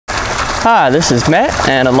Hi, this is Matt,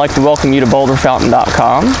 and I'd like to welcome you to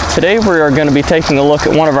BoulderFountain.com. Today we are going to be taking a look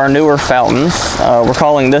at one of our newer fountains. We're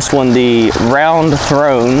calling this one the Round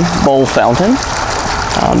Throne Bowl Fountain.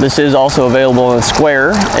 This is also available in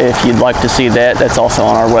square. If you'd like to see that, that's also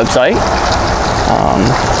on our website.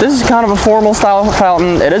 This is kind of a formal style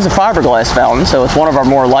fountain. It is a fiberglass fountain, so it's one of our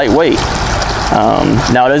more lightweight.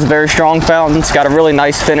 Now it is a very strong fountain. It's got a really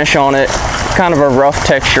nice finish on it, kind of a rough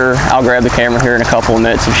texture. I'll grab the camera here in a couple of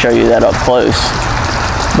minutes and show you that up close.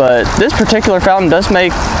 But this particular fountain does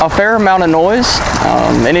make a fair amount of noise.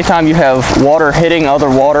 Anytime you have water hitting other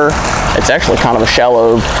water, it's actually kind of a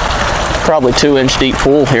shallow, probably 2-inch deep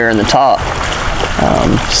pool here in the top.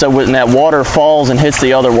 So when that water falls and hits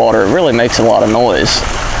the other water, it really makes a lot of noise.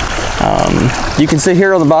 You can see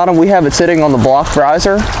here on the bottom we have it sitting on the block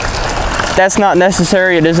riser. That's not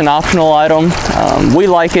necessary, it is an optional item. We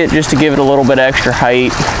like it just to give it a little bit extra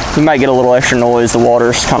height. You might get a little extra noise, the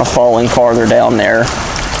water's kind of falling farther down there.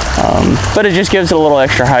 But it just gives it a little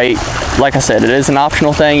extra height. Like I said, it is an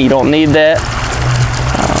optional thing, you don't need that.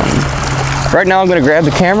 Right now I'm going to grab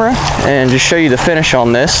the camera and just show you the finish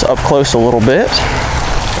on this up close a little bit.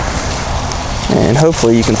 And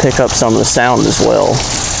hopefully you can pick up some of the sound as well.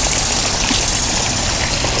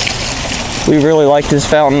 We really like this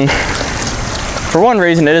fountain. For one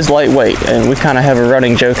reason, it is lightweight, and we kind of have a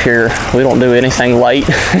running joke here. We don't do anything light.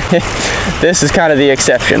 This is kind of the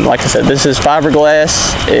exception. Like I said, this is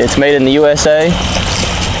fiberglass. It's made in the USA.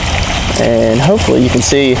 And hopefully you can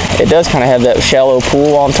see it does kind of have that shallow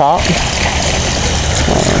pool on top.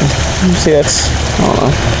 You see that's, I don't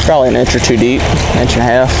know, it's probably an inch or two deep, inch and a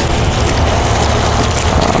half.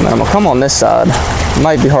 And I'm going to come on this side. It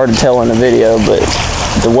might be hard to tell in the video, but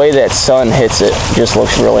the way that sun hits it just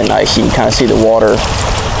looks really nice. You can kind of see the water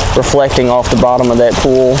reflecting off the bottom of that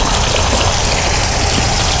pool.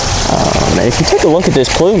 And if you take a look at this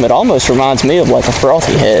plume, it almost reminds me of like a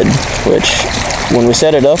frothy head, which when we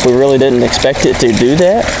set it up, we really didn't expect it to do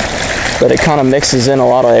that, but it kind of mixes in a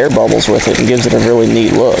lot of air bubbles with it and gives it a really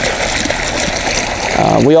neat look.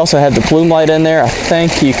 We also have the plume light in there. I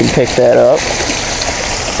think you can pick that up.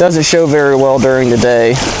 Doesn't show very well during the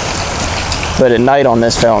day, but at night on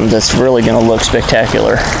this fountain, that's really going to look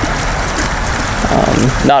spectacular.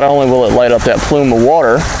 Not only will it light up that plume of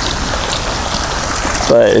water,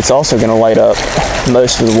 but it's also going to light up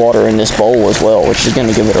most of the water in this bowl as well, which is going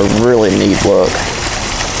to give it a really neat look.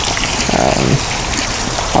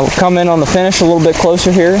 I will come in on the finish a little bit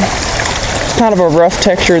closer here. It's kind of a rough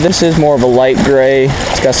texture. This is more of a light gray.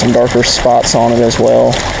 It's got some darker spots on it as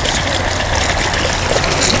well.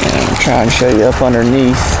 And I'll try and show you up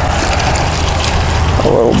underneath a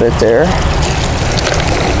little bit there.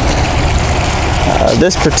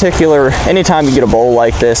 This particular, anytime you get a bowl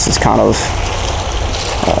like this, it's kind of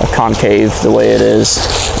concave the way it is.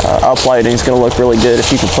 Uplighting is going to look really good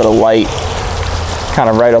if you can put a light kind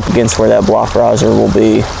of right up against where that block riser will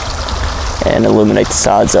be and illuminate the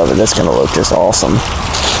sides of it. That's going to look just awesome.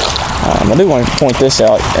 I do want to point this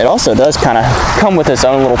out. It also does kind of come with its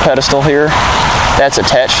own little pedestal here that's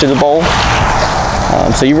attached to the bowl.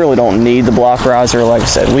 So you really don't need the block riser. Like I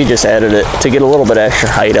said, we just added it to get a little bit extra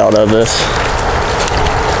height out of this.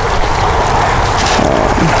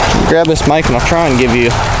 Grab this mic and I'll try and give you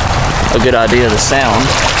a good idea of the sound.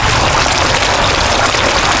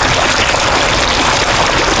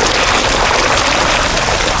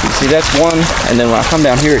 You see, that's one, and then when I come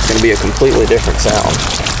down here, it's going to be a completely different sound.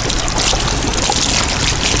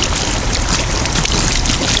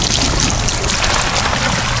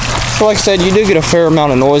 So like I said, you do get a fair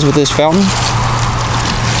amount of noise with this fountain.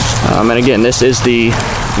 And again, this is the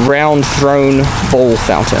Round Throne Bowl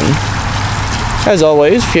Fountain. As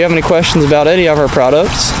always, if you have any questions about any of our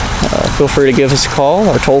products, feel free to give us a call.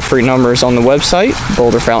 Our toll-free number is on the website,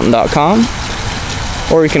 BoulderFountain.com.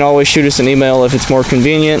 Or you can always shoot us an email if it's more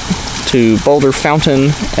convenient to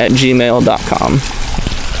BoulderFountain@gmail.com.